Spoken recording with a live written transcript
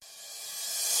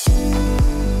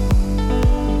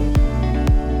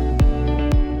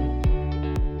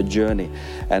journey.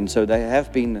 And so they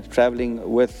have been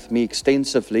traveling with me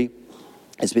extensively.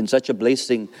 It's been such a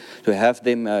blessing to have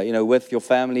them, with your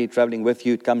family, traveling with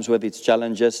you. It comes with its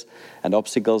challenges and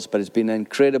obstacles, but it's been an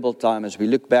incredible time as we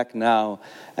look back now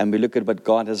and we look at what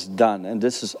God has done. And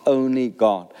this is only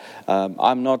God.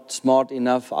 I'm not smart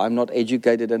enough. I'm not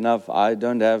educated enough. I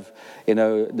don't have,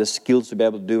 the skills to be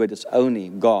able to do it. It's only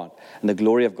God. And the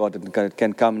glory of God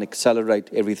can come and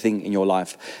accelerate everything in your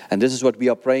life. And this is what we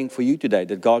are praying for you today,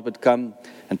 that God would come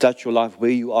and touch your life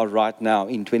where you are right now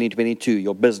in 2022,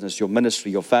 your business, your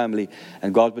ministry, your family,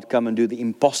 and God would come and do the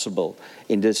impossible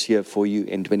in this year for you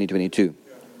in 2022.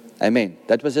 Amen.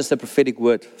 That was just a prophetic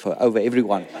word for over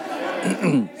everyone.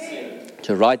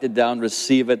 To write it down,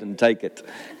 receive it, and take it.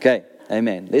 Okay.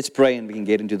 Amen. Let's pray and we can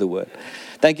get into the word.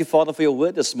 Thank you, Father, for your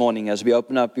word this morning. As we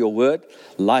open up your word,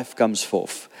 life comes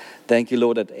forth. Thank you,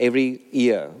 Lord, that every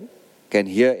ear can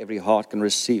hear, every heart can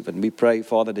receive. And we pray,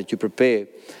 Father, that you prepare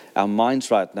our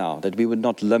minds right now, that we would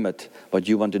not limit what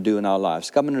you want to do in our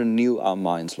lives. Come and renew our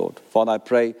minds, Lord. Father, I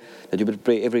pray that you would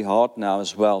prepare every heart now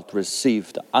as well to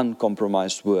receive the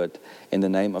uncompromised word in the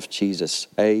name of Jesus.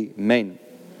 Amen.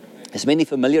 There's many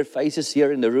familiar faces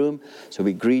here in the room, so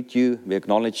we greet you, we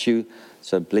acknowledge you.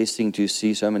 It's a blessing to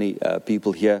see so many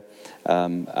people here. How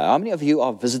many of you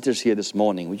are visitors here this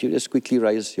morning? Would you just quickly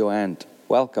raise your hand?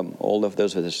 Welcome, all of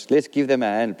those visitors. Let's give them a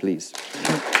hand, please.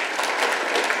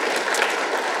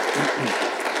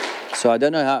 So I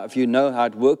don't know if you know how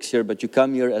it works here, but you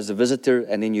come here as a visitor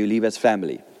and then you leave as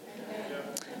family.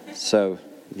 So,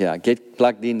 get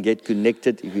plugged in, get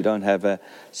connected if you don't have a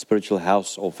spiritual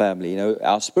house or family.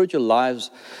 Our spiritual lives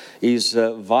is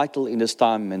vital in this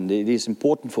time, and it is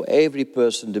important for every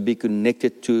person to be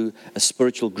connected to a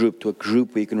spiritual group, to a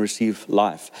group where you can receive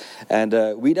life. And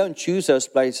we don't choose those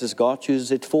places. God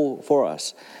chooses it for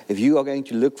us. If you are going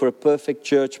to look for a perfect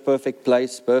church, perfect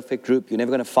place, perfect group, you're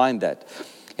never going to find that.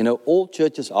 All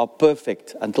churches are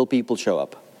perfect until people show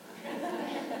up.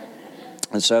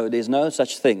 And so there's no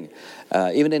such thing.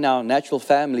 Even in our natural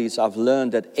families, I've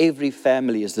learned that every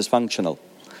family is dysfunctional.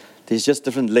 There's just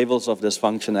different levels of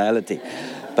dysfunctionality.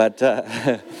 But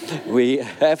we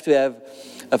have to have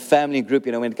a family group.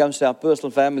 When it comes to our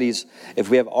personal families, if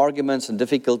we have arguments and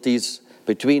difficulties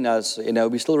between us,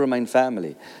 we still remain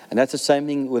family. And that's the same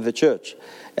thing with the church.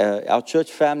 Our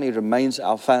church family remains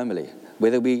our family.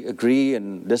 Whether we agree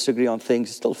and disagree on things,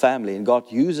 it's still family. And God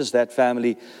uses that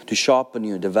family to sharpen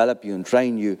you, develop you, and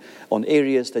train you on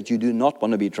areas that you do not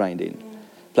want to be trained in.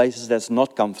 Places that's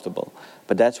not comfortable.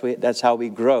 But that's how we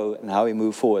grow and how we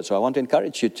move forward. So I want to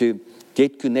encourage you to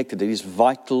get connected. It is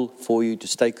vital for you to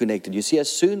stay connected. You see, as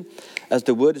soon as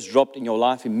the word is dropped in your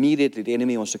life, immediately the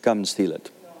enemy wants to come and steal it.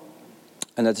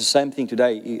 And that's the same thing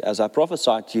today. As I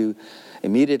prophesied to you,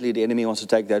 immediately the enemy wants to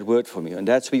take that word from you. And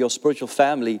that's where your spiritual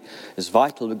family is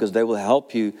vital, because they will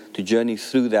help you to journey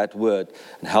through that word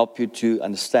and help you to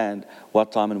understand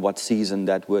what time and what season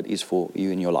that word is for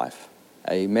you in your life.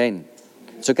 Amen.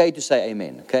 It's okay to say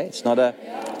amen, okay? It's not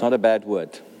a bad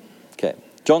word. Okay.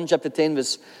 John chapter 10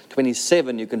 verse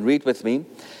 27, you can read with me.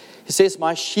 He says,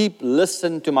 "My sheep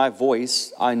listen to my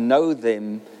voice. I know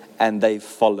them and they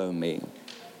follow me."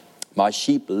 My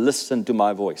sheep listen to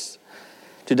my voice.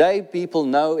 Today, people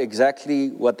know exactly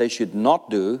what they should not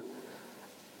do,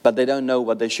 but they don't know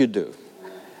what they should do.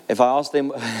 If I ask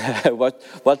them,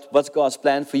 what's God's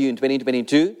plan for you in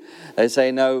 2022? They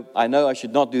say, no, I know I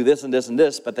should not do this and this and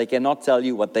this, but they cannot tell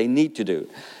you what they need to do.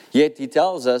 Yet he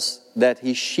tells us that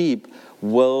his sheep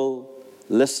will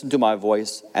listen to my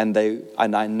voice, and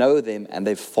I know them and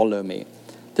they follow me.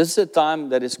 This is a time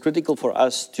that is critical for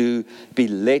us to be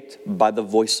led by the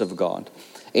voice of God.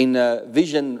 In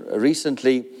Vision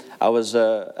recently, I was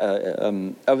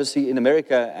obviously in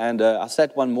America, and I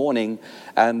sat one morning,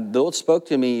 and the Lord spoke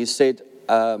to me. He said,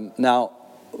 now,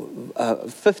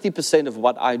 50% of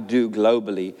what I do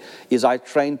globally is I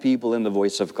train people in the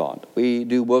voice of God. We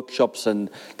do workshops, and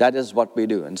that is what we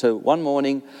do. And so one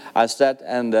morning, I sat,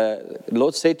 and the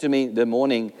Lord said to me the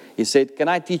morning, He said, "Can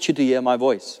I teach you to hear my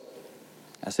voice?"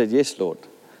 I said, "Yes, Lord."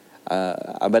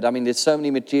 But there's so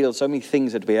many materials, so many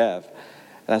things that we have.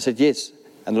 And I said, "Yes."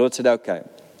 And the Lord said, "Okay,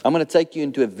 I'm going to take you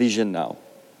into a vision now."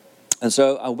 And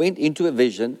so I went into a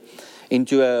vision,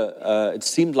 into it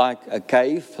seemed like a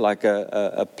cave, like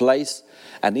a place.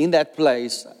 And in that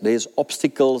place, there's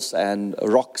obstacles and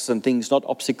rocks and things, not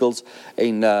obstacles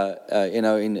in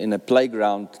a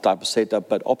playground type of setup,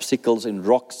 but obstacles in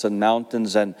rocks and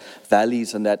mountains and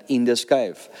valleys and that in this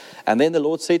cave. And then the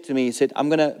Lord said to me, He said, "I'm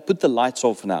going to put the lights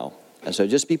off now. And so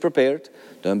just be prepared.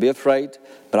 Don't be afraid,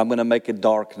 but I'm going to make it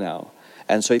dark now."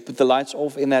 And so he put the lights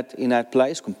off in that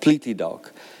place, completely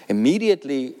dark.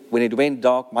 Immediately, when it went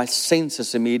dark, my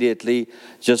senses immediately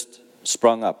just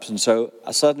sprung up. And so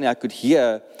suddenly I could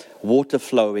hear water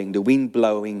flowing, the wind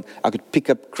blowing. I could pick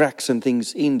up cracks and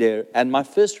things in there. And my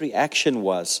first reaction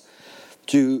was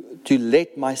to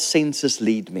let my senses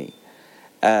lead me.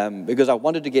 Because I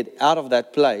wanted to get out of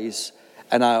that place.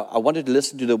 And I wanted to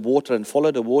listen to the water and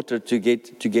follow the water to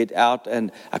get out.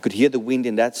 And I could hear the wind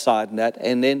in that side and that.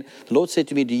 And then the Lord said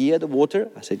to me, "Do you hear the water?"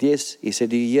 I said, "Yes." He said,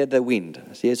 "Do you hear the wind?"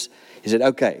 I said, "Yes." He said,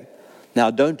 "Okay.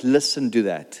 Now don't listen to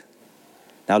that.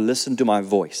 Now listen to my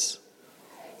voice."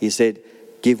 He said,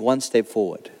 "Give one step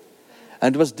forward."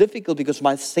 And it was difficult because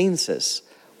my senses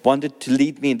wanted to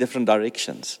lead me in different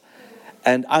directions.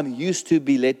 And I'm used to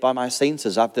be led by my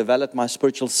senses. I've developed my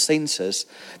spiritual senses.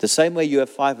 The same way you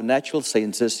have 5 natural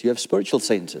senses, you have spiritual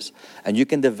senses. And you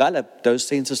can develop those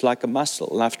senses like a muscle.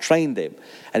 And I've trained them.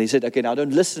 And he said, "Okay, now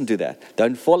don't listen to that.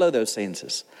 Don't follow those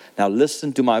senses. Now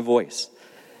listen to my voice.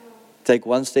 Take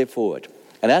one step forward."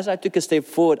 And as I took a step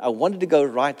forward, I wanted to go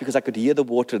right because I could hear the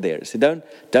water there. He said,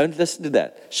 don't listen to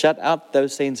that. Shut out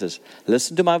those senses.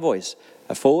 Listen to my voice.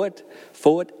 Forward,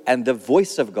 and the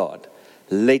voice of God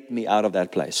led me out of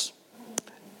that place.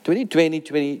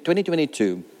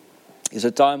 2022 is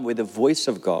a time where the voice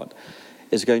of God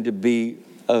is going to be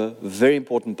a very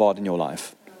important part in your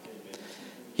life.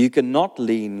 You cannot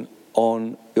lean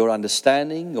on your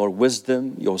understanding, your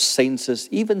wisdom, your senses,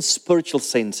 even spiritual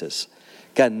senses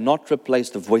cannot replace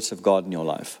the voice of God in your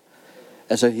life.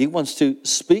 And so he wants to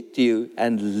speak to you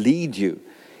and lead you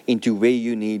into where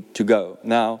you need to go.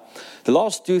 Now, the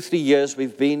last 2-3 years,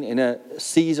 we've been in a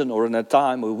season or in a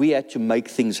time where we had to make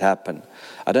things happen.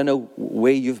 I don't know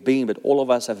where you've been, but all of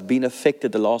us have been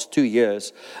affected the last 2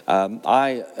 years.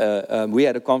 We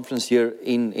had a conference here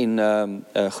in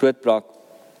Grootbrak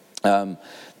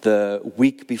the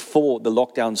week before the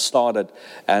lockdown started.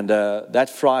 And that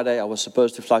Friday, I was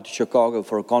supposed to fly to Chicago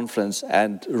for a conference.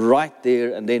 And right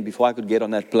there, and then before I could get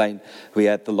on that plane, we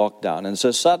had the lockdown. And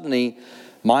so suddenly,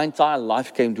 my entire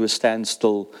life came to a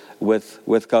standstill with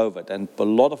COVID. And a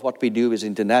lot of what we do is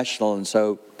international. And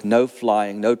so no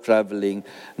flying, no traveling,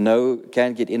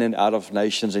 can't get in and out of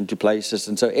nations into places.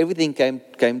 And so everything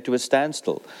came to a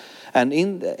standstill. And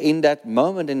in that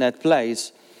moment, in that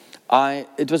place,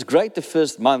 it was great the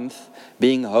first month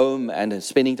being home and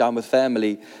spending time with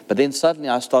family. But then suddenly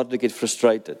I started to get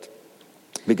frustrated.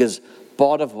 Because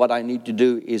part of what I need to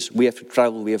do is we have to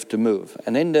travel, we have to move.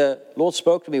 And then the Lord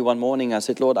spoke to me one morning. I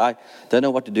said, "Lord, I don't know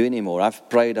what to do anymore. I've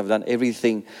prayed, I've done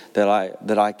everything that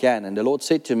I can." And the Lord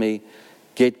said to me,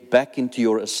 "Get back into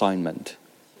your assignment."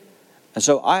 And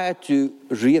so I had to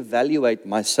reevaluate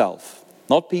myself,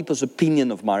 not people's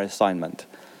opinion of my assignment,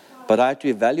 but I had to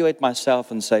evaluate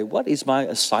myself and say, what is my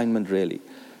assignment really?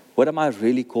 What am I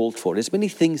really called for? There's many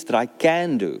things that I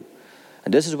can do.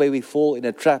 And this is where we fall in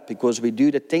a trap, because we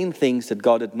do the 10 things that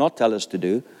God did not tell us to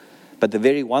do, but the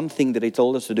very one thing that He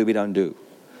told us to do, we don't do.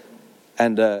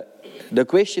 And the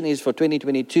question is for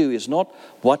 2022 is not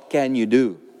what can you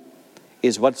do,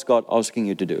 is what's God asking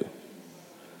you to do.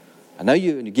 I know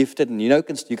you're gifted and you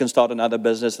can start another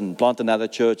business and plant another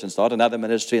church and start another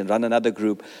ministry and run another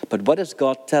group. But what is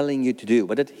God telling you to do?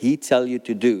 What did He tell you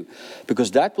to do?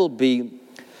 Because that will be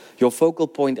your focal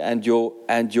point and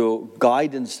your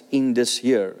guidance in this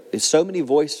year. There's so many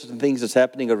voices and things that's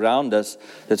happening around us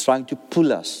that's trying to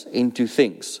pull us into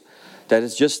things that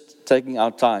is just taking our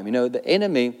time. You know, the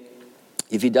enemy,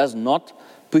 if he does not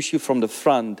push you from the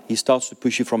front, he starts to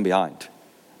push you from behind.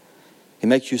 He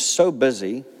makes you so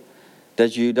busy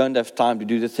that you don't have time to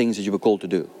do the things that you were called to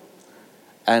do.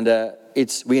 And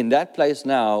we're in that place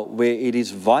now where it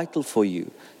is vital for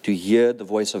you to hear the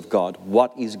voice of God.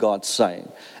 What is God saying?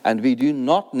 And we do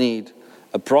not need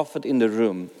a prophet in the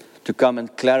room to come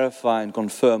and clarify and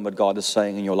confirm what God is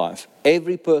saying in your life.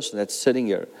 Every person that's sitting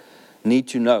here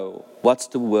needs to know what's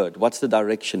the word, what's the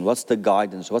direction, what's the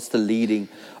guidance, what's the leading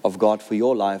of God for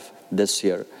your life this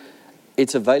year.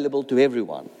 It's available to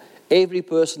everyone. Every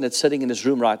person that's sitting in this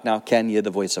room right now can hear the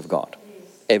voice of God.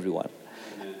 Everyone.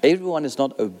 Everyone is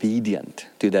not obedient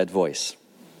to that voice.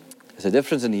 There's a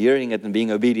difference in hearing it and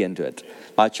being obedient to it.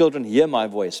 My children hear my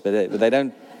voice, but they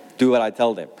don't do what I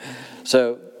tell them.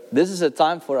 So this is a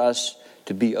time for us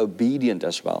to be obedient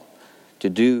as well, to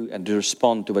do and to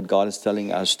respond to what God is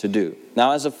telling us to do.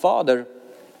 Now, as a father,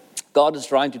 God is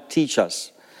trying to teach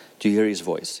us to hear His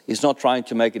voice. He's not trying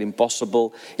to make it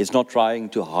impossible. He's not trying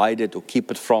to hide it or keep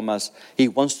it from us. He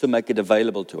wants to make it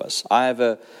available to us. I have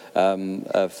a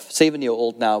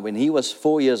 7-year-old now. When he was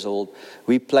 4 years old,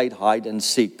 we played hide and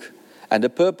seek. And the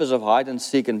purpose of hide and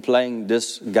seek and playing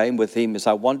this game with him is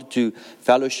I wanted to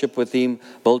fellowship with him,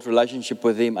 build relationship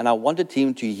with him, and I wanted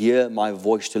him to hear my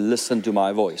voice, to listen to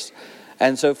my voice.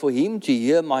 And so for him to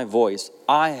hear my voice,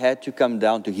 I had to come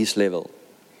down to his level.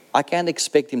 I can't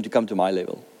expect him to come to my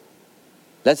level.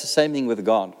 That's the same thing with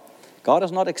God. God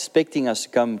is not expecting us to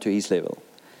come to his level.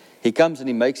 He comes and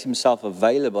he makes himself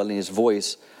available in his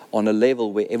voice on a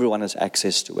level where everyone has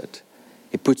access to it.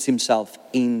 He puts himself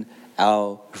in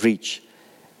our reach.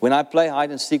 When I play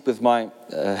hide and seek with my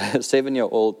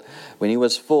 7-year-old, when he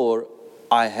was 4,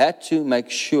 I had to make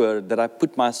sure that I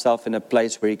put myself in a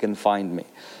place where he can find me.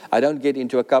 I don't get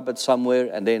into a cupboard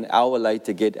somewhere and then an hour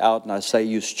later get out and I say,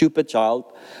 "You stupid child,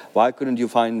 why couldn't you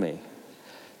find me?"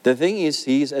 The thing is,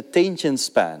 his attention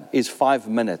span is 5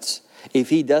 minutes. If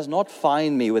he does not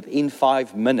find me within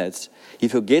 5 minutes, he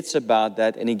forgets about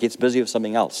that and he gets busy with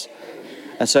something else.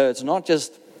 And so it's not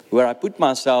just where I put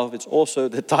myself, it's also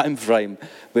the time frame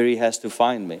where he has to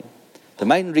find me. The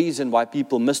main reason why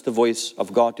people miss the voice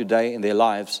of God today in their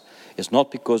lives is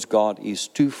not because God is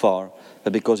too far,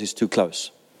 but because he's too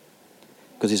close.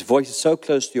 Because his voice is so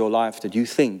close to your life that you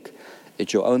think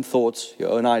it's your own thoughts, your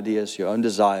own ideas, your own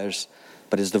desires,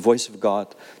 but it's the voice of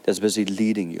God that's busy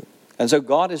leading you. And so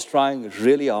God is trying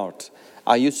really hard.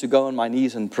 I used to go on my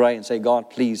knees and pray and say, "God,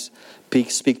 please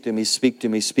speak to me, speak to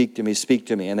me, speak to me, speak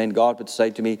to me." And then God would say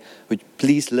to me, "Would you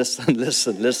please listen,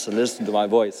 listen to my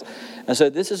voice." And so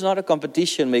this is not a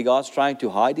competition where God's trying to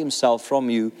hide himself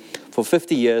from you for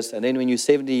 50 years. And then when you're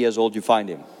 70 years old, you find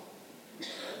him.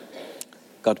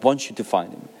 God wants you to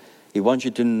find him. He wants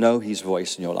you to know his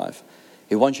voice in your life.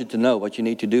 He wants you to know what you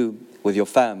need to do with your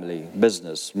family,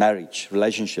 business, marriage,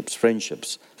 relationships,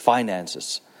 friendships,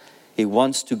 finances. He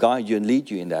wants to guide you and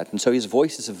lead you in that. And so his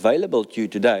voice is available to you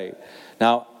today.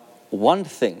 Now, one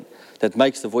thing that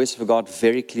makes the voice of God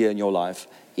very clear in your life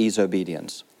is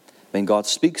obedience. When God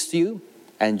speaks to you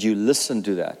and you listen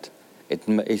to that,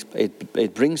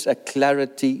 it brings a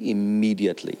clarity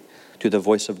immediately to the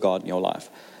voice of God in your life.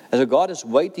 And so God is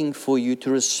waiting for you to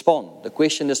respond. The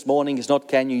question this morning is not,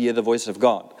 can you hear the voice of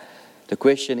God? The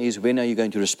question is, when are you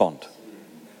going to respond?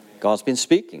 God's been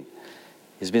speaking.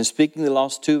 He's been speaking the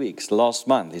last 2 weeks, the last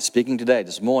month. He's speaking today,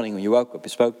 this morning when you woke up. He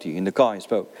spoke to you. In the car, he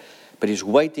spoke. But he's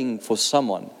waiting for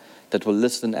someone that will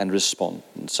listen and respond.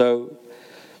 And so,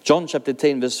 John chapter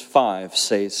 10 verse 5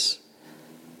 says,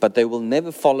 "But they will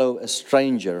never follow a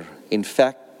stranger. In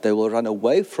fact, they will run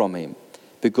away from him,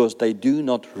 because they do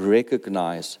not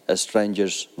recognize a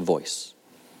stranger's voice."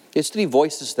 There's 3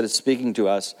 voices that are speaking to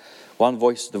us. One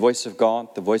voice, the voice of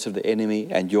God, the voice of the enemy,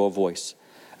 and your voice.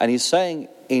 And he's saying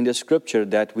in the scripture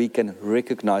that we can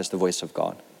recognize the voice of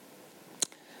God.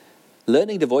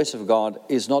 Learning the voice of God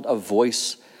is not a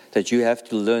voice that you have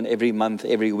to learn every month,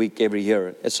 every week, every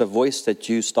year. It's a voice that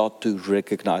you start to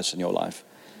recognize in your life.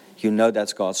 You know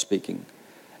that's God speaking.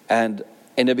 And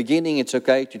in the beginning, it's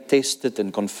okay to test it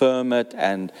and confirm it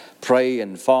and pray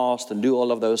and fast and do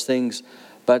all of those things.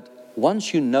 But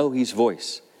once you know his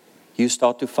voice, you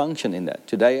start to function in that.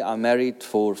 Today, I'm married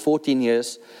for 14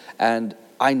 years and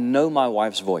I know my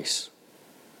wife's voice.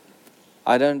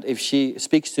 If she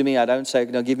speaks to me, I don't say,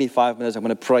 "No, give me 5 minutes, I'm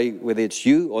going to pray whether it's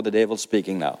you or the devil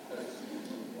speaking now."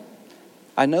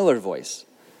 I know her voice.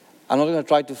 I'm not going to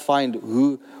try to find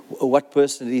what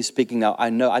person it is speaking now. I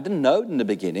didn't know it in the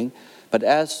beginning, but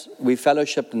as we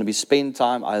fellowship and we spend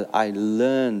time, I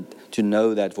learned to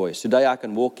know that voice. Today I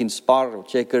can walk in Spar or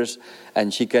Checkers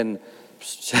and she can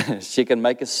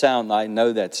make a sound. I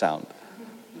know that sound.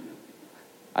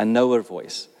 I know her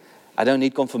voice. I don't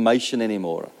need confirmation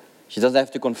anymore. She doesn't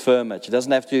have to confirm it. She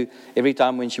doesn't have to, every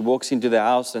time when she walks into the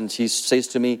house and she says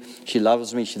to me, she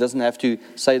loves me, she doesn't have to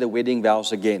say the wedding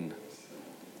vows again.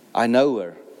 I know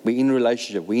her. We're in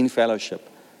relationship. We're in fellowship.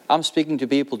 I'm speaking to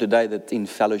people today that are in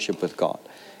fellowship with God.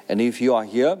 And if you are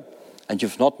here and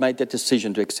you've not made that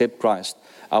decision to accept Christ,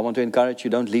 I want to encourage you,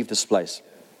 don't leave this place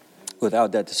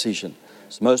without that decision.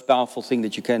 So the most powerful thing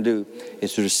that you can do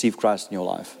is to receive Christ in your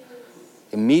life.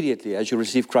 Immediately as you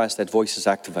receive Christ, that voice is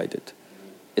activated.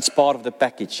 It's part of the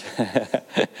package.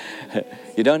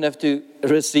 You don't have to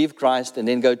receive Christ and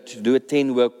then go to do a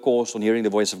 10-week course on hearing the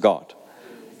voice of God.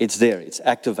 It's there. It's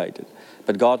activated.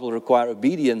 But God will require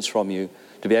obedience from you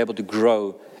to be able to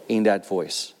grow in that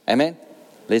voice. Amen?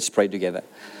 Let's pray together.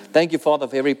 Thank you, Father,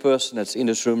 for every person that's in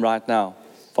this room right now.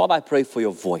 Father, I pray for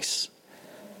your voice.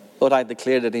 Lord, I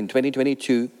declare that in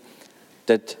 2022,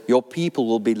 that your people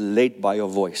will be led by your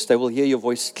voice. They will hear your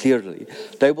voice clearly.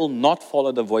 They will not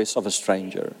follow the voice of a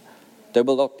stranger. They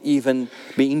will not even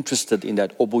be interested in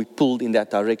that or be pulled in that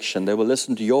direction. They will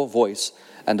listen to your voice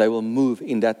and they will move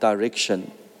in that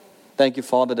direction. Thank you,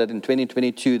 Father, that in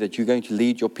 2022 that you're going to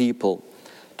lead your people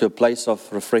to a place of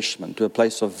refreshment, to a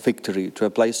place of victory, to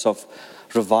a place of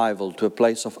revival, to a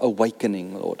place of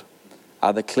awakening, Lord.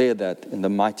 I declare that in the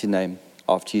mighty name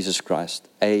of Jesus Christ.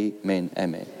 Amen.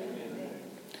 Amen.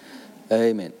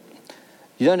 Amen.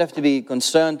 You don't have to be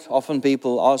concerned. Often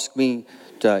people ask me,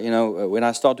 when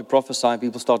I start to prophesy,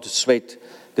 people start to sweat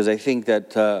because they think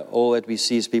that all that we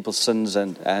see is people's sins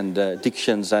and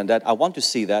addictions and that. I want to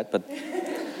see that, but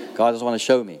God doesn't want to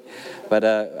show me. But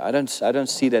I don't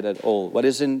see that at all. What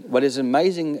is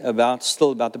amazing about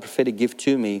the prophetic gift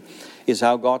to me is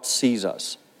how God sees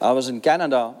us. I was in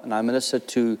Canada and I ministered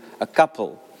to a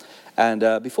couple.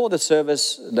 And before the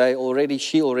service,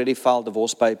 she already filed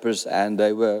divorce papers and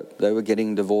they were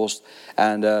getting divorced.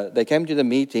 And they came to the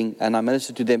meeting and I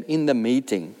ministered to them in the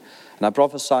meeting. And I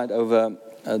prophesied over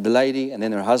the lady and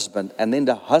then her husband. And then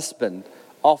the husband,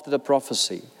 after the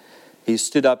prophecy, he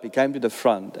stood up, he came to the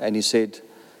front and he said,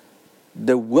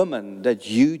 the woman that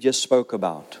you just spoke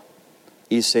about,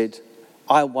 he said,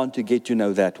 I want to get to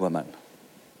know that woman.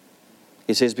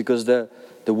 He says, because the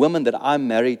woman that I'm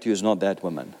married to is not that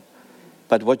woman.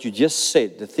 But what you just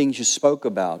said, the things you spoke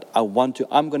about, I'm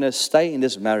going to stay in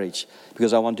this marriage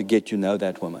because I want to get to know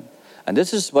that woman. And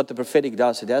this is what the prophetic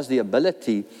does. It has the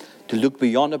ability to look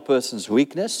beyond a person's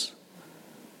weakness,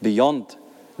 beyond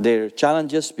their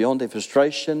challenges, beyond their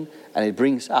frustration, and it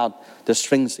brings out the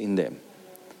strengths in them.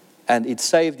 And it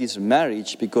saved his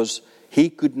marriage because he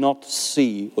could not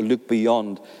see or look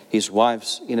beyond his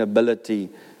wife's inability,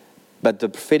 but the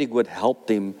prophetic word helped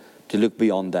him to look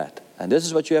beyond that. And this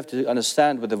is what you have to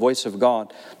understand with the voice of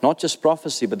God. Not just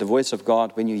prophecy, but the voice of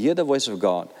God. When you hear the voice of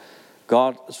God,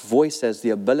 God's voice has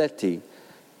the ability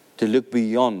to look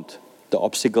beyond the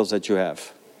obstacles that you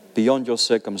have, beyond your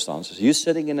circumstances. You're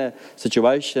sitting in a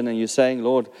situation and you're saying,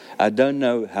 Lord, I don't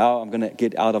know how I'm going to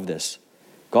get out of this.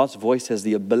 God's voice has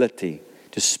the ability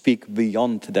to speak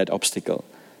beyond that obstacle,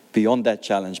 beyond that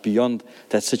challenge, beyond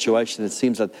that situation that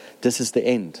seems that this is the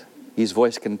end. His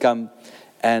voice can come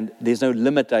and there's no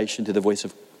limitation to the voice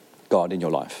of God in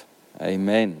your life.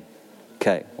 Amen.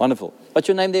 Okay, wonderful. What's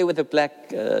your name there with the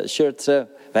black shirt, sir?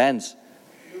 Vans.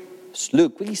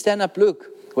 Luke. Will you stand up, Luke?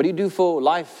 What do you do for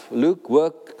life? Luke,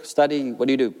 work, study, what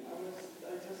do you do?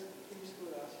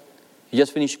 You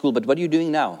just finished school, but what are you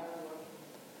doing now?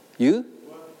 You?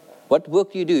 What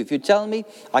work do you do? If you tell me,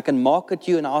 I can market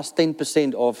you and ask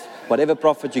 10% of whatever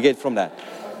profit you get from that.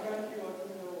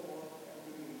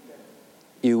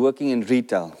 You're working in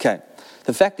retail. Okay.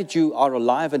 The fact that you are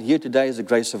alive and here today is the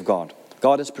grace of God.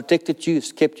 God has protected you,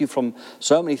 has kept you from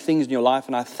so many things in your life.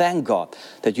 And I thank God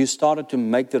that you started to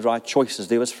make the right choices.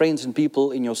 There was friends and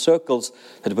people in your circles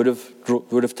that would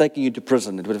have taken you to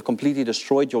prison. It would have completely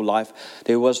destroyed your life.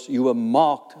 You were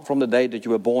marked from the day that you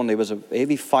were born. There was a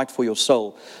heavy fight for your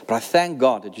soul. But I thank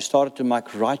God that you started to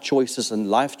make right choices and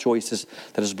life choices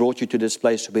that has brought you to this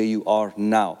place where you are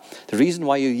now. The reason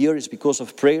why you're here is because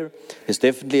of prayer. There's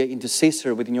definitely an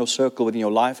intercessor within your circle, within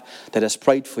your life that has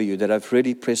prayed for you, that have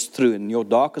really pressed through. And in your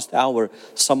darkest hour,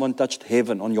 someone touched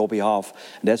heaven on your behalf.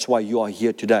 And that's why you are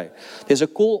here today. There's a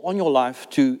call on your life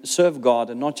to serve God,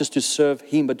 and not just to serve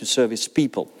Him, but to serve His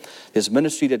people. There's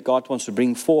ministry that God wants to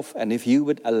bring forth, and if you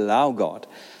would allow God,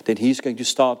 then He's going to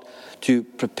start to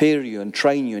prepare you and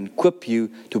train you and equip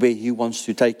you to where He wants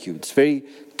to take you. It's very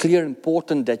clear and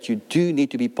important that you do need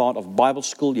to be part of Bible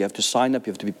school. You have to sign up.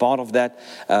 You have to be part of that.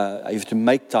 You have to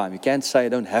make time. You can't say, I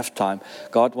don't have time.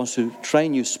 God wants to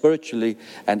train you spiritually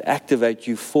and activate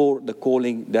you for the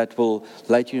calling that will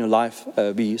later in your life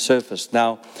be surfaced.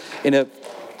 Now,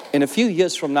 in a few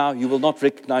years from now, you will not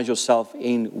recognize yourself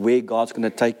in where God's going to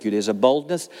take you. There's a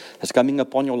boldness that's coming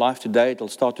upon your life today. It'll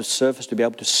start to surface to be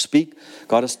able to speak.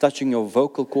 God is touching your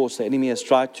vocal cords. The enemy has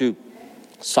tried to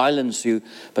silence you,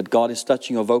 but God is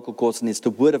touching your vocal cords, and it's the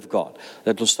word of God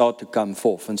that will start to come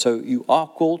forth. And so you are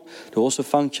called to also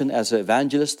function as an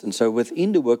evangelist. And so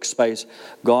within the workspace,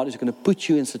 God is going to put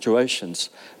you in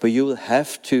situations where you will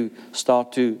have to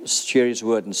start to share His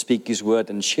word and speak His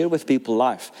word and share with people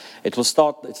life. It will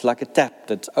start, it's like a tap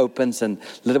that opens and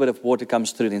a little bit of water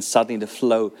comes through, and suddenly the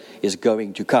flow is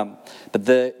going to come. But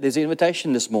there's an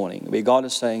invitation this morning where God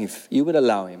is saying, if you would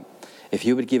allow Him, if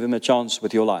you would give Him a chance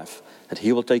with your life, that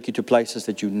He will take you to places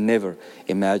that you never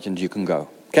imagined you can go.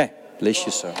 Okay, bless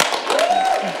you, sir.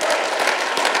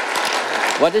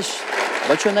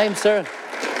 What's your name, sir?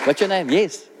 What's your name?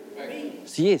 Yes. Me.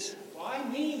 Yes. Why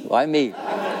me? Why me?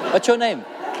 What's your name?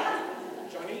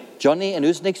 Johnny. Johnny, and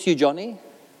who's next to you, Johnny?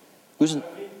 Who's?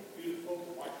 Lovely, beautiful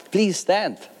wife. Please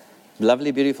stand.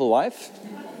 Lovely, beautiful wife.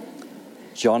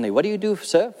 Johnny, what do you do,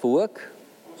 sir, for work?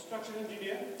 I'm a structural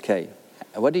engineer. Okay.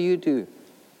 What do you do?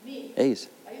 Me? Yes.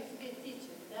 I used to get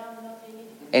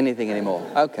anything anymore.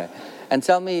 Okay. And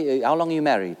tell me, how long are you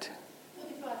married?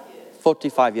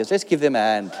 45 years. Let's give them a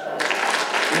hand.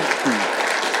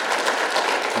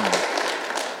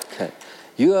 Okay.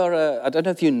 You are, I don't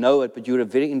know if you know it, but you're a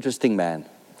very interesting man.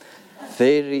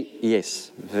 Very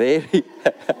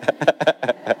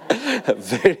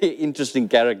interesting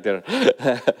character.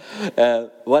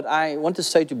 What I want to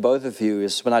say to both of you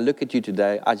is, when I look at you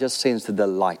today, I just sense the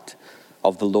delight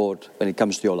of the Lord when it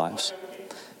comes to your lives.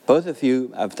 Both of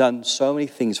you have done so many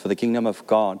things for the kingdom of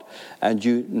God, and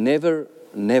you never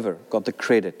got the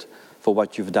credit for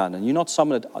what you've done. And you're not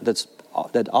someone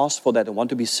that asks for that and want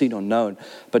to be seen or known.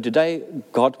 But today,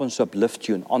 God wants to uplift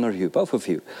you and honor you, both of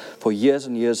you, for years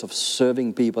and years of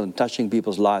serving people and touching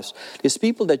people's lives. There's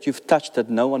people that you've touched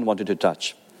that no one wanted to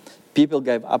touch. People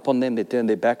gave up on them, they turned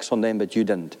their backs on them, but you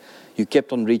didn't. You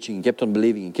kept on reaching, you kept on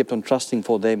believing, you kept on trusting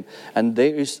for them. And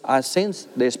I sense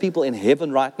there's people in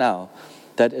heaven right now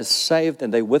that is saved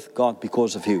and they're with God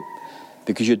because of you.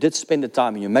 Because you did spend the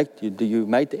time and you made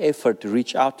the effort to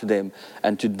reach out to them.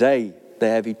 And today, they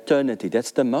have eternity.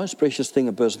 That's the most precious thing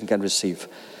a person can receive,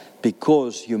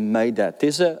 because you made that.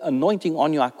 There's an anointing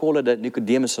on you. I call it a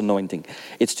Nicodemus anointing.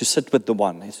 It's to sit with the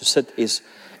one. It's to sit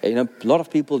a lot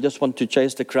of people just want to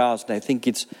chase the crowds, and they think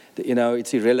it's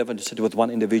irrelevant to sit with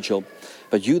one individual.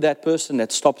 But you, that person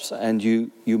that stops and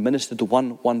you minister to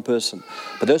one person.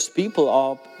 But those people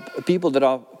are people that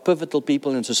are pivotal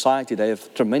people in society. They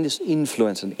have tremendous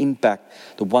influence and impact,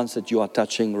 the ones that you are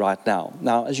touching right now.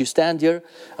 Now, as you stand here,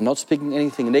 I'm not speaking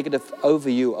anything negative over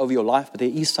you, over your life, but there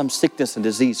is some sickness and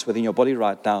disease within your body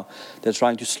right now that's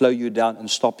trying to slow you down and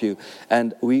stop you.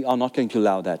 And we are not going to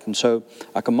allow that. And so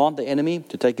I command the enemy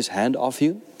to take his hand off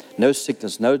you. No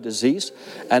sickness, no disease.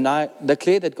 And I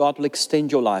declare that God will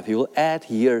extend your life. He will add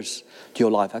years to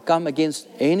your life. I come against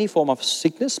any form of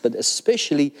sickness, but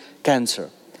especially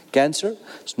cancer. Cancer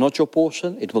is not your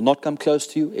portion. It will not come close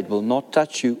to you. It will not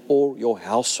touch you or your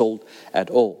household at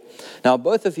all. Now,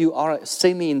 both of you are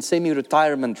in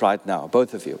semi-retirement right now,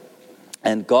 both of you.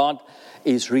 And God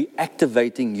is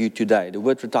reactivating you today. The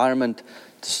word retirement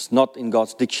is not in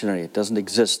God's dictionary. It doesn't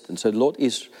exist. And so the Lord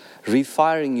is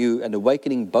refiring you and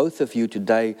awakening both of you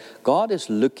today. God is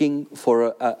looking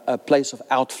for a place of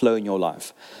outflow in your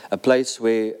life, a place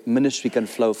where ministry can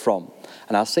flow from.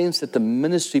 And I sense that the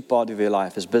ministry part of your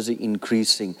life is busy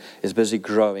increasing, is busy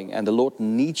growing, and the Lord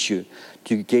needs you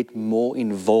to get more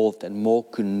involved and more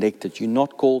connected. You're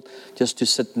not called just to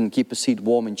sit and keep a seat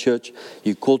warm in church.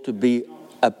 You're called to be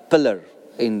a pillar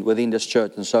within this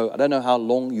church. And so I don't know how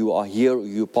long you are here, or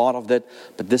you're part of that,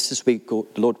 but this is where the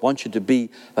Lord wants you to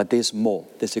be. But there's more.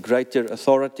 There's a greater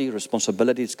authority,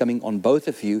 responsibility is coming on both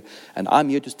of you. And I'm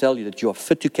here to tell you that you are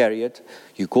fit to carry it.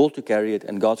 You're called to carry it,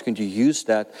 and God's going to use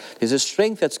that. There's a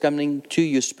strength that's coming to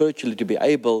you spiritually to be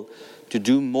able to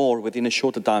do more within a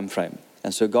shorter time frame.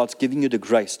 And so God's giving you the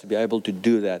grace to be able to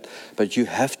do that. But you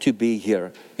have to be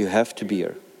here. You have to be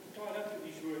here.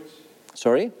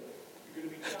 Sorry?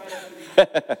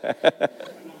 Everybody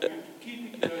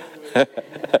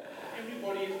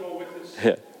is well with us.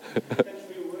 Yeah. Thanks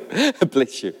for your word.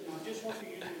 Bless you. I just want to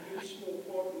use a very small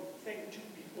part and thank two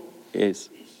people. Yes.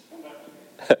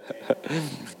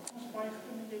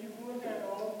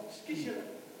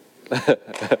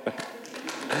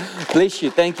 Bless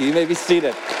you. Thank you. You may be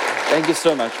seated. Thank you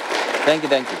so much. Thank you.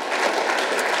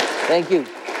 Thank you.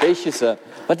 Bless you, sir.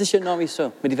 Wat is jou naam hier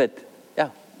so, met die wit?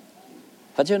 Ja.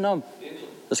 Wat is jou naam?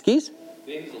 Excuse?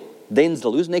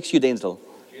 Denzel. Who's next to you, Denzel?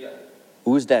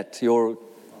 Who's that? Your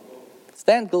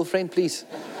stand, girlfriend, please.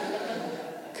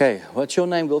 Okay, what's your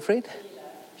name, girlfriend?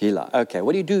 Hila. Okay,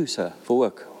 what do you do, sir, for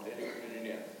work?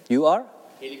 You are?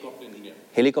 Helicopter engineer.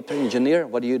 Helicopter engineer.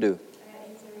 What do you do?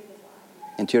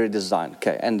 Interior design.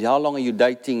 Okay, and how long are you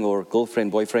dating, or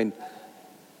girlfriend, boyfriend?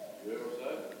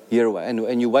 Year or so.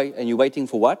 And you waiting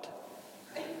for what?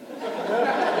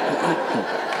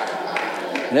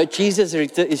 Jesus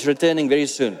is returning very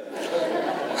soon.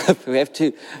 We have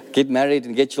to get married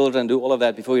and get children and do all of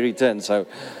that before he returns. So,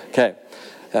 okay.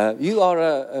 You are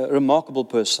a remarkable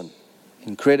person.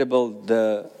 Incredible,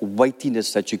 the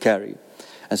weightiness that you carry.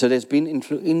 And so there's been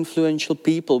influential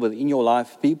people within your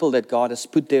life, people that God has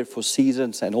put there for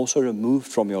seasons and also removed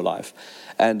from your life.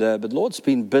 And but Lord's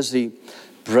been busy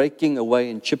breaking away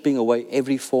and chipping away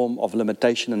every form of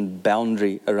limitation and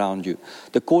boundary around you.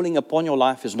 The calling upon your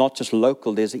life is not just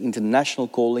local. There's an international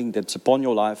calling that's upon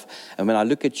your life. And when I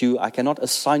look at you, I cannot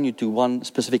assign you to one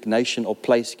specific nation or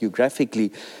place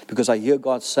geographically, because I hear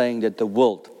God saying that the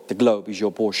world, the globe, is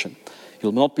your portion.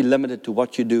 You'll not be limited to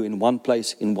what you do in one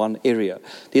place, in one area.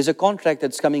 There's a contract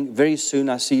that's coming very soon.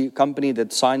 I see a company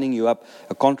that's signing you up,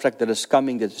 a contract that is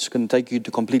coming that's going to take you to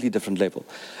a completely different level.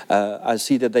 I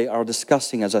see that they are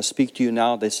discussing, as I speak to you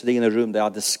now, they're sitting in a room, they are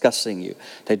discussing you.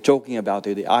 They're talking about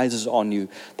you, the eyes is on you.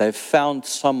 They've found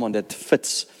someone that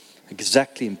fits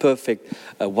exactly and perfect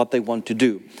what they want to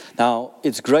do. Now,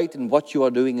 it's great in what you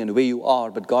are doing and where you are,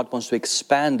 but God wants to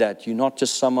expand that. You're not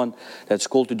just someone that's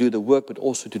called to do the work, but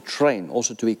also to train,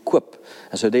 also to equip.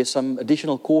 And so there's some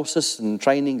additional courses and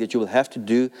training that you will have to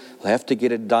do. You'll have to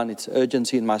get it done. It's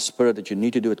urgency in my spirit that you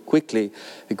need to do it quickly,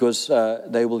 because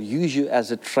they will use you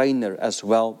as a trainer as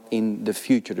well in the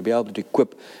future to be able to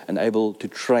equip and able to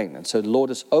train. And so the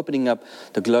Lord is opening up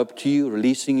the globe to you,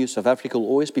 releasing you. South Africa will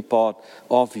always be part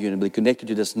of you and be connected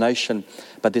to this nation,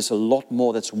 but there's a lot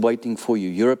more that's waiting for you.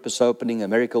 Europe is opening,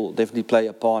 America will definitely play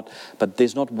a part, but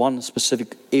there's not one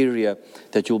specific area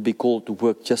that you'll be called to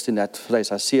work just in that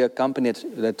place. I see a company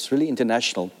that's really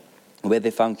international, where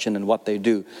they function and what they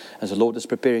do, as the Lord is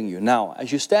preparing you. Now,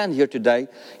 as you stand here today,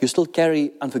 you still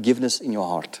carry unforgiveness in your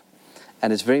heart,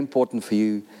 and it's very important for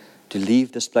you to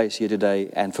leave this place here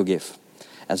today and forgive.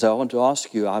 And so I want to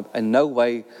ask you, in no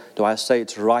way do I say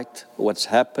it's right what's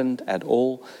happened at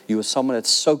all. You are someone that's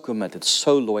so committed,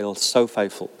 so loyal, so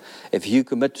faithful. If you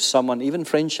commit to someone, even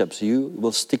friendships, you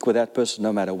will stick with that person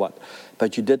no matter what.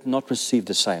 But you did not receive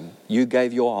the same. You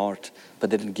gave your heart,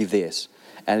 but they didn't give theirs.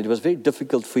 And it was very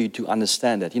difficult for you to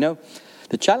understand that. You know,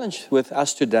 the challenge with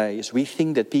us today is we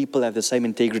think that people have the same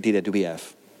integrity that we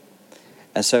have.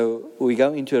 And so we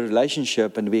go into a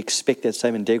relationship and we expect that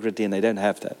same integrity, and they don't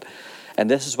have that. And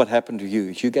this is what happened to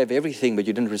you. You gave everything, but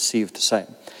you didn't receive the same.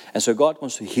 And so God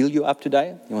wants to heal you up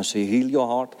today. He wants to heal your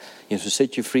heart. He wants to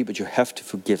set you free, but you have to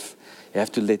forgive. You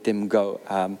have to let them go.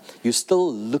 You're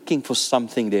still looking for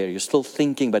something there. You're still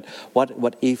thinking, but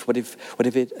what if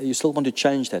you still want to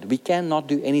change that? We cannot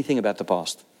do anything about the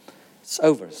past. It's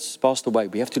over. It's passed away.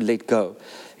 We have to let go.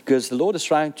 Because the Lord is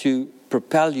trying to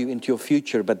propel you into your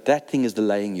future, but that thing is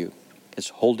delaying you. It's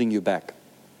holding you back.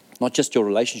 Not just your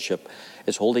relationship,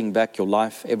 it's holding back your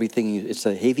life, everything. It's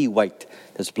a heavy weight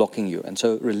that's blocking you. And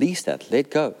so release that, let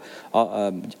go.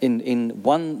 In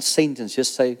one sentence,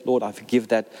 just say, Lord, I forgive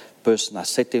that person. I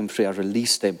set them free, I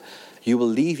release them. You will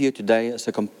leave here today as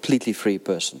a completely free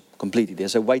person. Completely.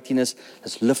 There's a weightiness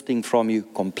that's lifting from you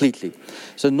completely.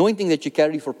 So anointing that you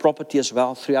carry for property as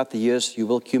well. Throughout the years, you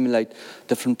will accumulate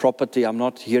different property. I'm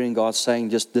not hearing God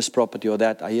saying just this property or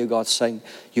that. I hear God saying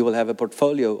you will have a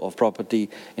portfolio of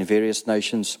property in various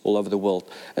nations all over the world.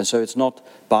 And so it's not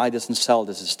buy this and sell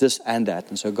this. It's this and that.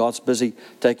 And so God's busy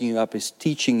taking you up. He's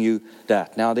teaching you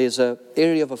that. Now there's an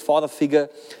area of a father figure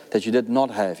that you did not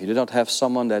have. You did not have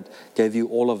someone that gave you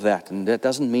all of that. And that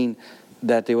doesn't mean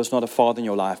that there was not a father in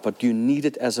your life, but you need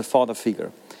it as a father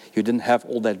figure. You didn't have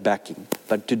all that backing.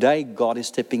 But today, God is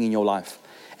stepping in your life,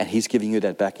 and He's giving you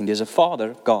that backing. There's a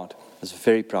Father, God, that's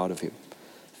very proud of you.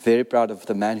 Very proud of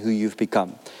the man who you've become.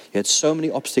 You had so many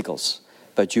obstacles,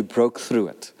 but you broke through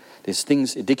it. There's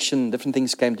things, addiction, different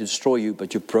things came to destroy you,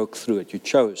 but you broke through it. You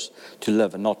chose to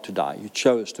live and not to die. You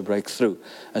chose to break through.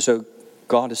 And so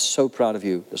God is so proud of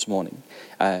you this morning.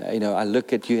 I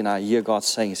look at you and I hear God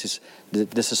saying, He says,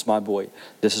 this is my boy.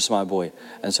 This is my boy.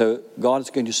 And so God is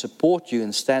going to support you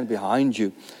and stand behind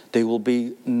you. There will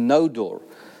be no door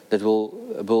that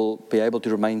will be able to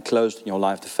remain closed in your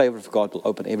life. The favor of God will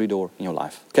open every door in your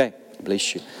life. Okay,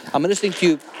 bless you. I'm ministering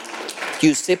to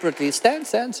you separately. Stand.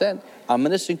 I'm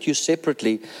ministering to you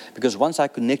separately because once I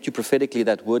connect you prophetically,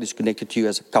 that word is connected to you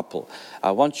as a couple.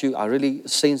 I really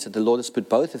sense that the Lord has put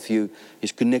both of you,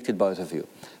 He's connected both of you.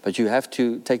 But you have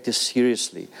to take this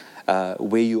seriously,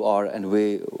 where you are and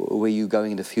where you're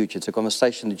going in the future. It's a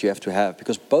conversation that you have to have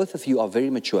because both of you are very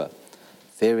mature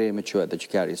that you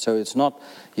carry. So it's not,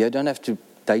 you don't have to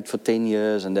date for 10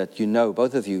 years and that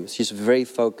both of you. She's very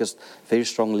focused, very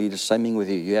strong leader, same thing with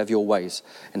you. You have your ways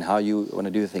and how you want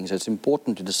to do things. So it's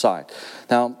important to decide.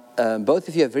 Now, both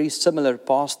of you have very similar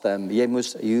past.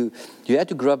 You had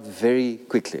to grow up very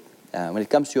quickly. When it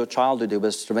comes to your childhood, there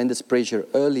was tremendous pressure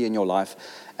early in your life.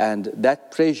 And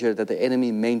that pressure that the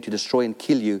enemy meant to destroy and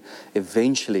kill you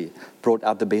eventually brought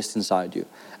out the best inside you.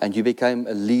 And you became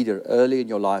a leader early in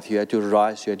your life. You had to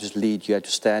rise, you had to lead, you had to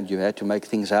stand, you had to make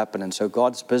things happen. And so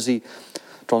God's busy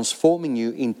transforming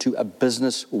you into a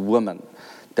business woman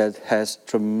that has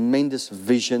tremendous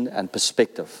vision and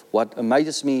perspective. What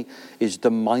amazes me is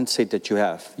the mindset that you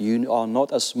have. You are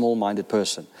not a small-minded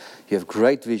person. You have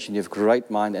great vision, you have great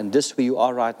mind, and this where you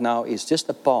are right now is just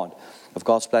a part of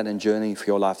God's plan and journey for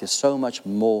your life. There's so much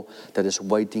more that is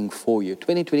waiting for you.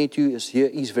 2022 is here,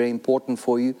 is very important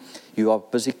for you. You are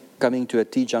busy coming to a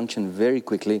T-junction very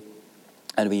quickly.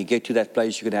 And when you get to that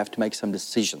place, you're going to have to make some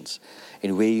decisions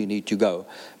in where you need to go.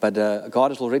 But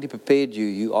God has already prepared you.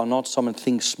 You are not someone who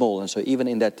thinks small. And so even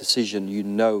in that decision, you're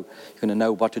going to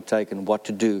know what to take and what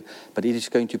to do. But it is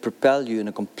going to propel you in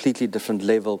a completely different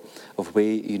level of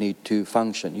where you need to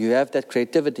function. You have that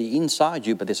creativity inside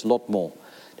you, but there's a lot more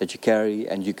that you carry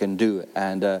and you can do.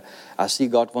 And I see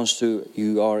God wants to,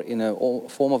 you are in a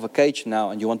form of a cage now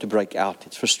and you want to break out.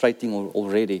 It's frustrating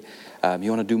already.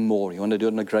 You want to do more. You want to do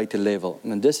it on a greater level.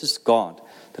 And this is God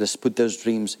that has put those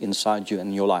dreams inside you and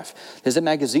in your life. There's a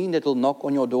magazine that will knock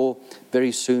on your door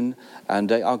very soon, and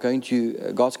they are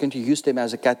God's going to use them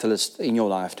as a catalyst in your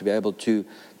life to be able to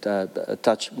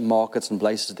touch markets and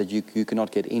places that you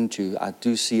cannot get into. I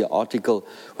do see an article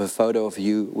with a photo of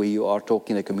you where you are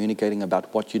talking and communicating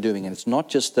about what you're doing. And it's not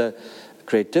just the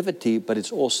creativity, but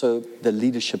it's also the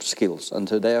leadership skills. And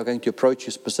so they are going to approach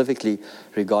you specifically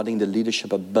regarding the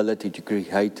leadership ability to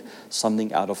create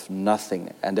something out of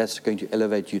nothing. And that's going to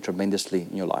elevate you tremendously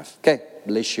in your life. Okay,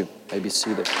 bless you. Maybe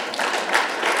seated.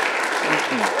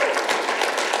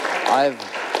 I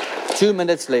have 2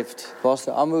 minutes left.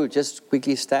 Pastor Amu, just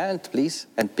quickly stand, please,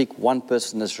 and pick one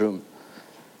person in this room.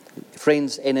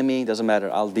 Friends, enemy, doesn't matter.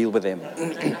 I'll deal with them.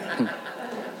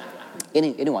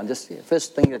 Anyone, just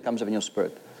first thing that comes up in your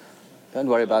spirit. Don't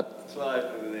worry about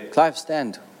Clive,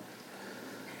 stand.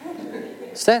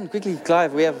 Stand quickly,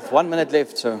 Clive. We have 1 minute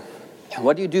left. So,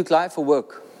 what do you do, Clive, for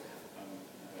work?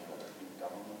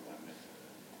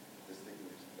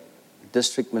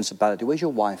 District municipality. Where's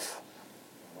your wife?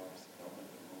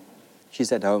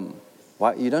 She's at home.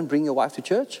 Why you don't bring your wife to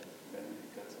church?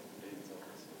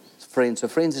 Friends. So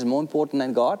friends is more important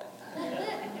than God?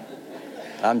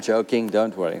 I'm joking.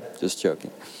 Don't worry. Just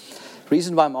joking. The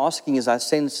reason why I'm asking is I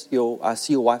see your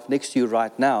wife next to you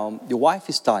right now. Your wife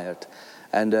is tired.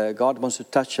 And God wants to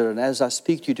touch her. And as I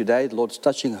speak to you today, the Lord's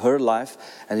touching her life.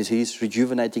 And He's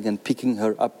rejuvenating and picking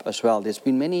her up as well. There's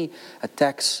been many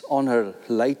attacks on her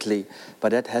lately.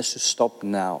 But that has to stop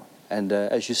now. And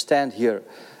as you stand here,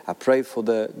 I pray for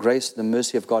the grace and the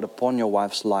mercy of God upon your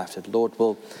wife's life. That Lord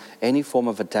will, any form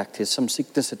of attack, there's some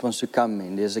sickness that wants to come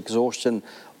in. There's exhaustion.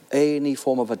 Any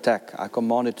form of attack, I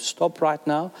command it to stop right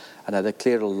now, and I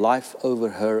declare life over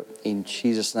her in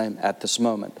Jesus' name at this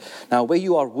moment. Now, where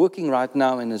you are working right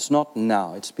now, and it's not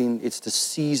now, it's the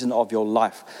season of your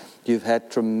life. You've had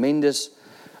tremendous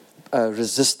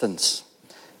resistance.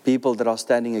 People that are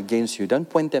standing against you. Don't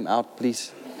point them out,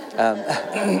 please.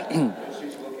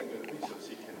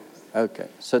 Okay,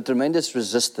 so tremendous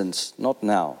resistance, not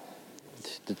now.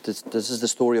 This is the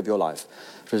story of your life.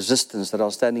 Resistance that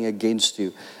are standing against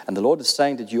you. And the Lord is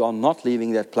saying that you are not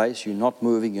leaving that place. You're not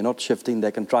moving. You're not shifting.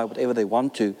 They can try whatever they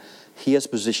want to. He has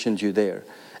positioned you there.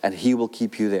 And He will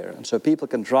keep you there. And so people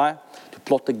can try to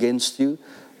plot against you.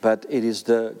 But it is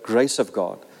the grace of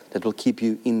God that will keep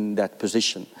you in that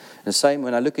position. And the same,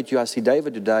 when I look at you, I see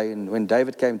David today. And when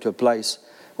David came to a place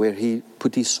where he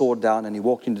put his sword down and he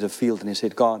walked into the field and he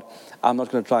said, God, I'm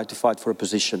not going to try to fight for a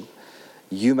position.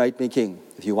 You made me king.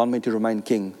 If you want me to remain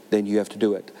king, then you have to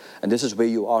do it. And this is where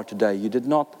you are today. You did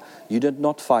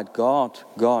not fight God.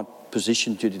 God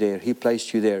positioned you there. He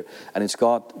placed you there. And it's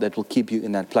God that will keep you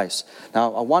in that place.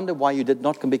 Now, I wonder why you did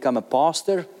not become a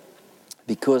pastor.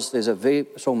 Because there's a very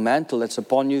strong mantle that's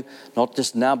upon you, not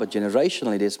just now, but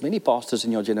generationally. There's many pastors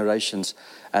in your generations,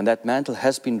 and that mantle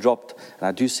has been dropped, and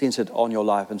I do sense it on your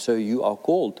life. And so you are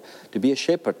called to be a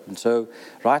shepherd. And so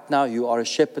right now you are a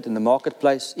shepherd in the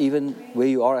marketplace. Even where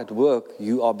you are at work,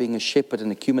 you are being a shepherd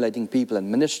and accumulating people and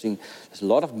ministering. There's a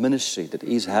lot of ministry that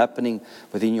is happening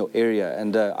within your area.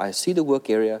 And I see the work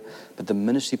area, but the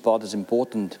ministry part is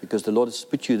important because the Lord has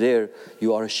put you there.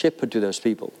 You are a shepherd to those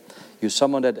people. You're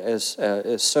someone that is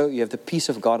so you have the peace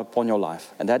of God upon your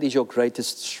life. And that is your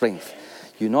greatest strength.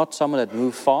 You're not someone that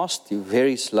moves fast. You're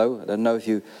very slow. I don't know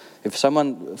if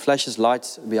someone flashes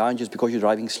lights behind you, it's because you're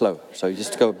driving slow. So you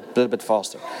just go a little bit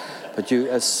faster. But you're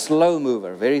a slow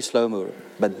mover, very slow mover.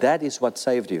 But that is what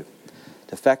saved you.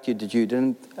 The fact that you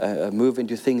didn't move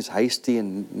into things hasty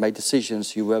and made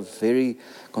decisions. You were very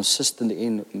consistent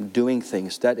in doing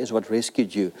things. That is what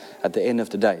rescued you at the end of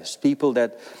the day. It's people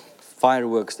that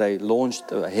fireworks they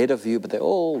launched ahead of you, but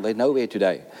they're nowhere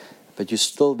today. But you're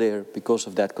still there because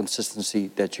of that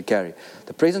consistency that you carry.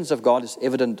 The presence of God is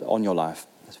evident on your life.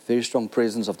 There's a very strong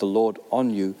presence of the Lord on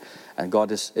you, and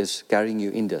God is carrying you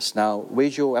in this. Now, how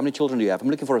many children do you have? I'm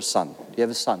looking for a son. Do you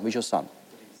have a son? Where's your son?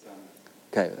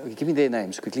 Okay, give me their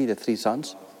names quickly, the 3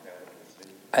 sons.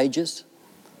 Ages?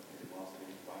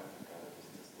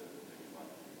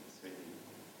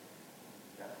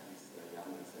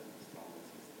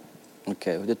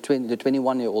 Okay, the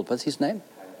 21-year-old, what's his name?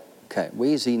 Okay, where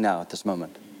is he now at this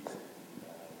moment?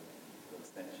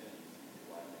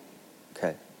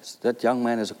 That young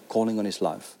man has a calling on his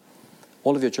life.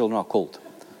 All of your children are called,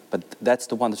 but that's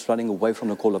the one that's running away from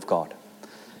the call of God.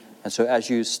 And so as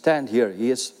you stand here,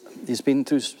 he's been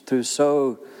through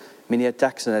so many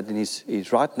attacks and that, and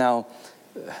he's right now,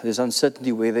 there's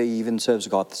uncertainty whether he even serves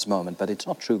God this moment, but it's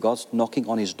not true. God's knocking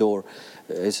on his door.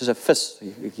 It's as a vis.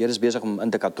 Hier is besig om in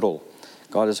te katrol.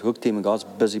 God has hooked him and God's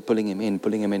busy pulling him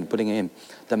in.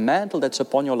 The mantle that's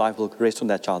upon your life will rest on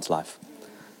that child's life.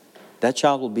 That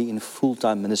child will be in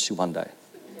full-time ministry one day.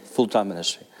 Full-time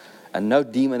ministry. And no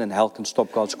demon in hell can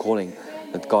stop God's calling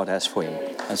that God has for him.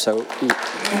 And so,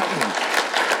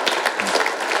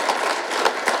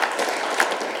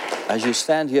 as you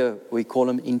stand here, we call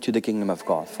him into the kingdom of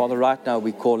God. Father, right now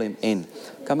we call him in.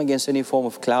 Come against any form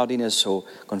of cloudiness or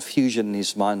confusion in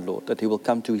his mind, Lord, that he will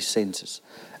come to his senses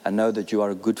and know that you are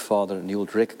a good Father and he will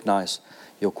recognize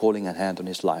your calling and hand on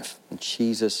his life. In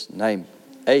Jesus' name,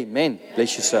 amen.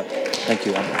 Bless you, sir. Thank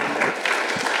you, Amo.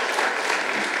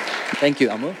 Thank you,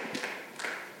 Amo.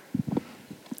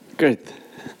 Great.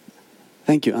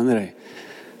 Thank you, Andre.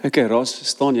 Okay, Ross,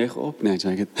 staan jy op? Nee,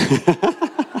 ek het.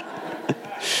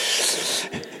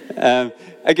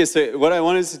 Okay, so what I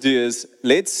wanted to do is,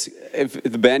 if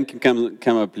the band can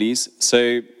come up, please.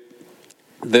 So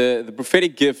the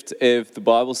prophetic gift, if the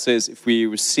Bible says, if we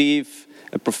receive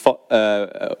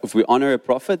if we honor a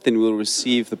prophet, then we'll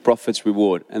receive the prophet's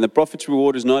reward. And the prophet's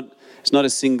reward is not a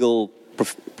single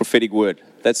prophetic word.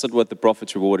 That's not what the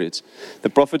prophet's reward is. The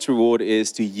prophet's reward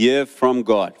is to hear from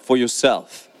God for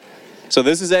yourself. So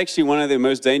this is actually one of the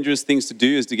most dangerous things to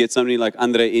do, is to get somebody like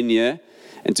Andre in here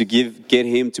and to get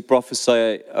him to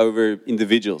prophesy over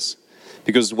individuals.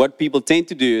 Because what people tend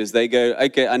to do is they go,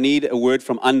 okay, I need a word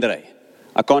from Andre.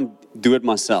 I can't do it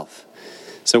myself.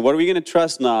 So what we're going to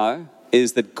trust now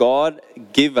is that God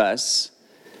gives us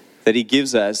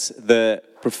the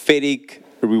prophetic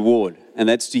reward. And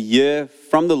that's to hear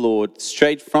from the Lord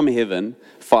straight from heaven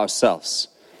for ourselves.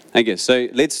 Okay, so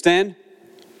let's stand.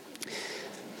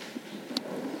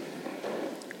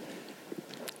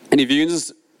 And if you can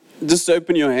just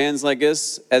open your hands like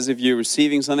this, as if you're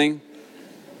receiving something.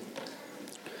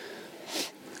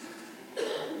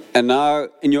 And now,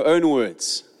 in your own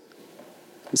words,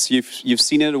 so you've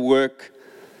seen it at work.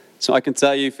 So I can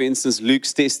tell you, for instance,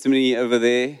 Luke's testimony over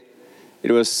there,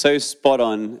 it was so spot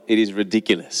on, it is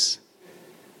ridiculous.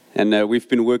 And we've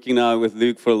been working now with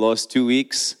Luke for the last 2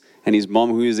 weeks, and his mom,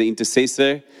 who is an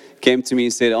intercessor, came to me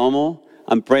and said, Amo,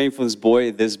 I'm praying for this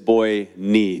boy. This boy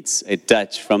needs a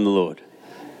touch from the Lord.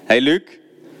 Hey, Luke,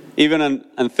 even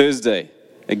on Thursday,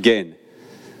 again.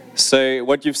 So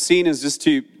what you've seen is just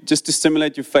to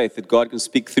stimulate your faith that God can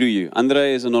speak through you.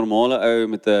 Andre is 'n normale ou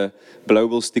met 'n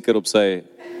blauwbel sticker op sy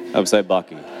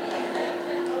bakkie.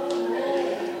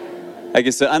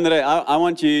 Okay, so Andre, I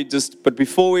want you but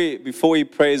before he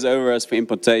prays over us for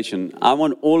impartation, I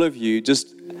want all of you,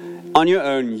 just on your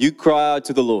own, you cry out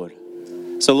to the Lord.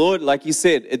 So Lord, like you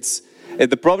said,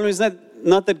 the problem is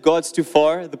not that God's too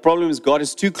far. The problem is God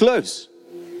is too close.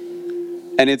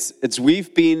 And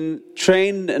we've been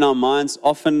trained in our minds,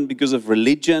 often because of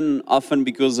religion, often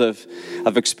because of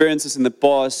experiences in the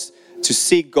past, to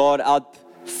seek God out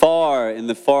far in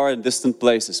the far and distant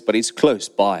places, but He's close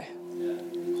by.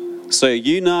 So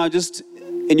you now, just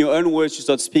in your own words, you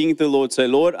start speaking to the Lord. Say,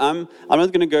 Lord, I'm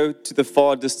not going to go to the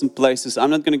far distant places. I'm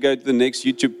not going to go to the next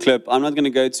YouTube clip. I'm not going to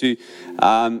go to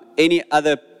any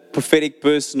other prophetic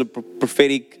person or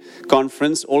prophetic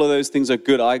conference. All of those things are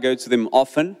good. I go to them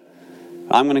often.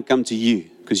 I'm going to come to you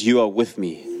because you are with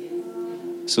me.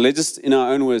 So let's just, in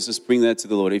our own words, just bring that to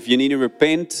the Lord. If you need to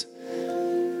repent,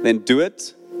 then do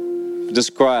it.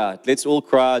 Just cry out. Let's all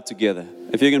cry out together.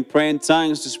 If you can pray in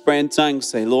tongues, just pray in tongues.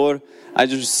 Say, Lord, I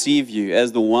just receive you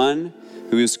as the one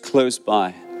who is close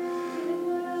by.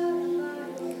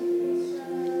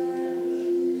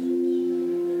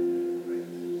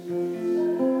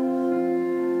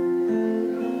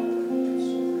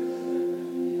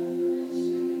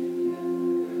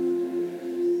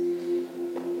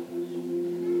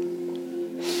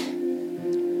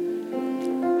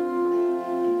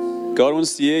 God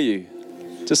wants to hear you.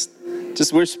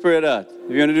 Just whisper it out.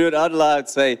 If you want to do it out loud,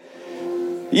 say,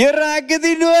 Here ek het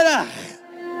U nodig.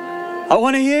 I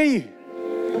want to hear you.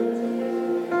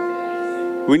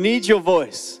 We need your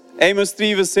voice. Amos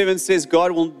 3 verse 7 says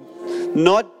God will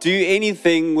not do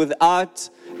anything without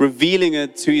revealing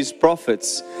it to His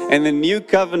prophets. And the new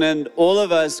covenant, all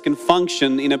of us can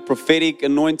function in a prophetic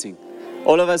anointing.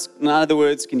 All of us, in other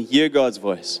words, can hear God's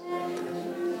voice.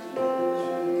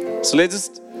 So let's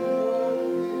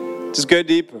just go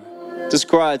deeper. Just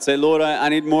cry and say, Lord, I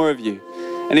need more of you.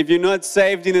 And if you're not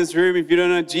saved in this room, if you don't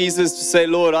know Jesus, just say,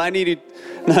 Lord, I need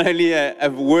not only a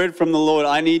word from the Lord,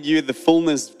 I need you, the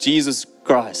fullness of Jesus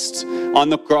Christ on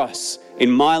the cross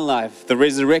in my life, the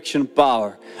resurrection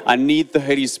power. I need the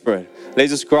Holy Spirit.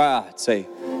 Let's just cry out, say,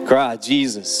 cry out,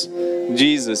 Jesus,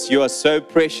 Jesus, you are so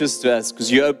precious to us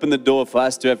because you open the door for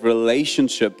us to have a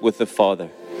relationship with the Father.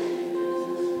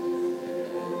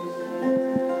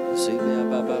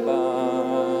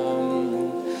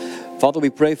 Father,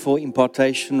 we pray for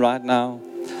impartation right now.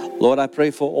 Lord, I pray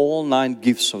for all 9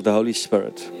 gifts of the Holy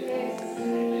Spirit.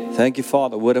 Thank you,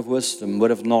 Father, word of wisdom,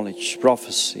 word of knowledge,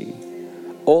 prophecy.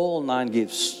 All 9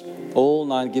 gifts. All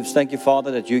 9 gifts. Thank you, Father,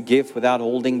 that you give without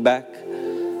holding back.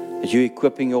 That you're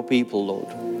equipping your people,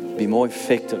 Lord. Be more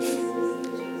effective.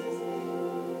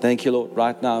 Thank you, Lord.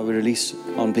 Right now, we release it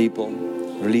on people.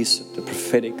 Release it, the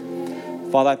prophetic.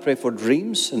 Father, I pray for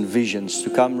dreams and visions to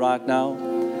come right now.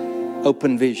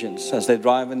 Open visions as they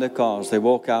drive in their cars, they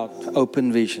walk out,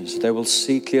 open visions. They will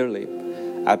see clearly.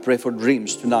 I pray for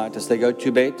dreams tonight as they go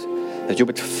to bed, that you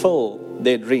would fill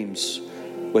their dreams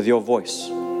with your voice.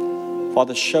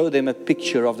 Father, show them a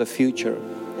picture of the future.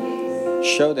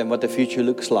 Show them what the future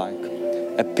looks like.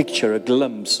 A picture, a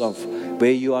glimpse of where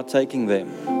you are taking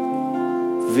them.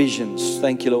 Visions.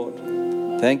 Thank you,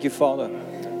 Lord. Thank you, Father.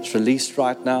 It's released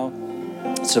right now.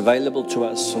 It's available to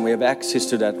us, and we have access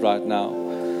to that right now.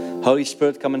 Holy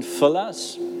Spirit, come and fill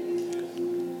us.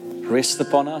 Rest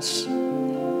upon us.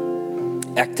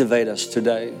 Activate us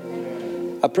today.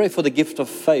 I pray for the gift of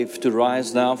faith to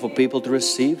rise now for people to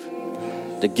receive.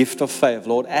 The gift of faith.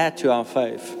 Lord, add to our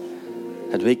faith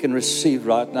that we can receive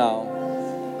right now.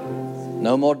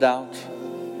 No more doubt.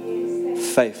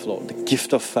 Faith, Lord. The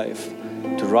gift of faith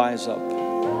to rise up.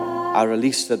 I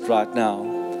release that right now.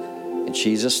 In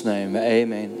Jesus' name,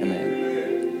 amen, amen.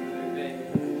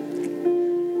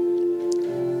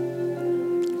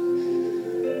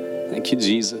 Thank you,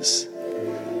 Jesus.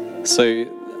 So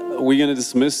we're going to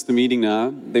dismiss the meeting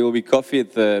now. There will be coffee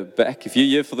at the back. If you're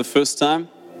here for the first time,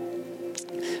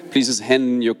 please just hand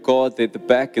in your card at the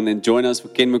back and then join us for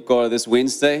Ken Makara this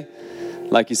Wednesday.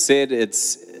 Like you said,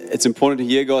 it's important to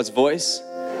hear God's voice.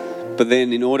 But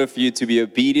then in order for you to be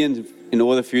obedient, in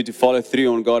order for you to follow through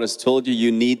on what God has told you,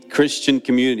 you need Christian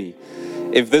community.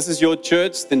 If this is your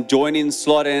church, then join in,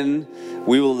 slot in.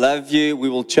 We will love you. We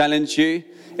will challenge you.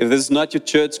 If this is not your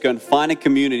church, go and find a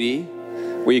community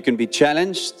where you can be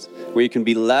challenged, where you can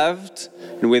be loved,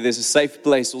 and where there's a safe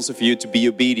place also for you to be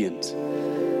obedient.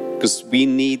 Because we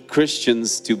need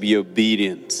Christians to be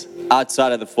obedient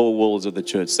outside of the 4 walls of the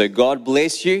church. So God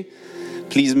bless you.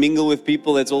 Please mingle with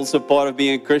people. That's also part of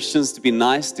being Christians, to be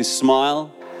nice, to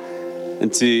smile,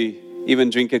 and to even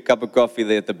drink a cup of coffee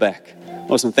there at the back.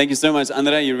 Awesome. Thank you so much,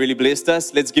 Andre. You really blessed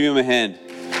us. Let's give him a hand.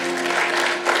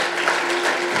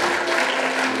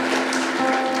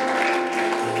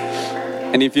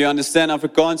 And if you understand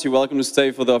Afrikaans, you're welcome to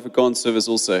stay for the Afrikaans service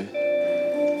also.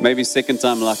 Maybe second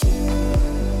time lucky.